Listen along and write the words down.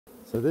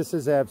So this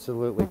is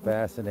absolutely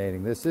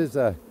fascinating. This is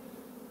a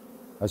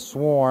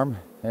swarm,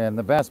 and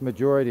the vast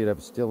majority of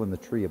them still in the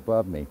tree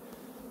above me.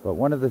 But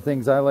one of the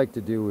things I like to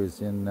do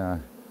is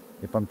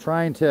if I'm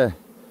trying to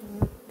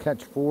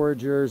catch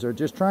foragers or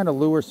just trying to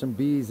lure some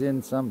bees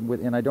in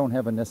and I don't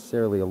have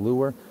necessarily a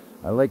lure,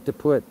 I like to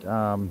put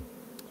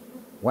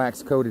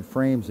wax coated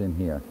frames in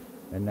here.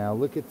 And now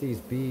look at these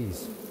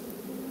bees.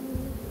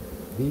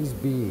 These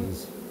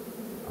bees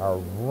are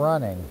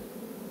running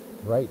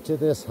right to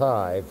this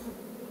hive,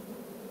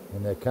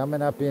 and they're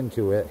coming up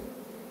into it,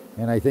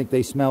 and I think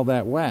they smell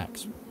that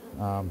wax.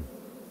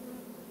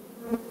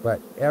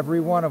 But every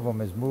one of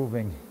them is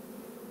moving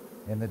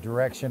in the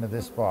direction of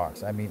this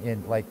box. I mean,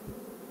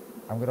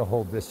 I'm going to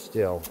hold this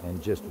still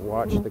and just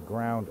watch the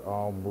ground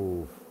all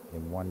move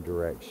in one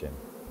direction.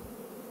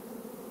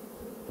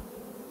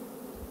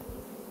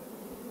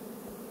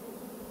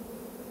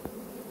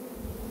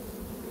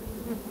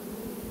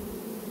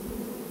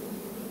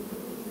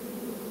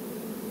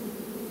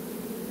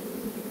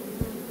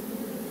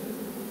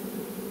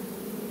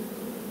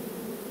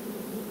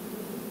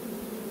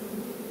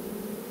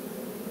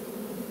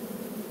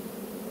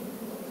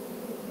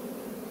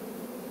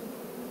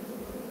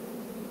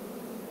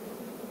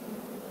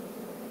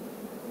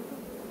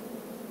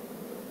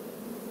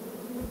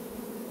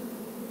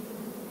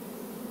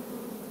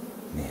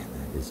 Man,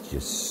 that is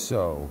just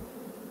so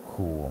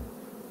cool.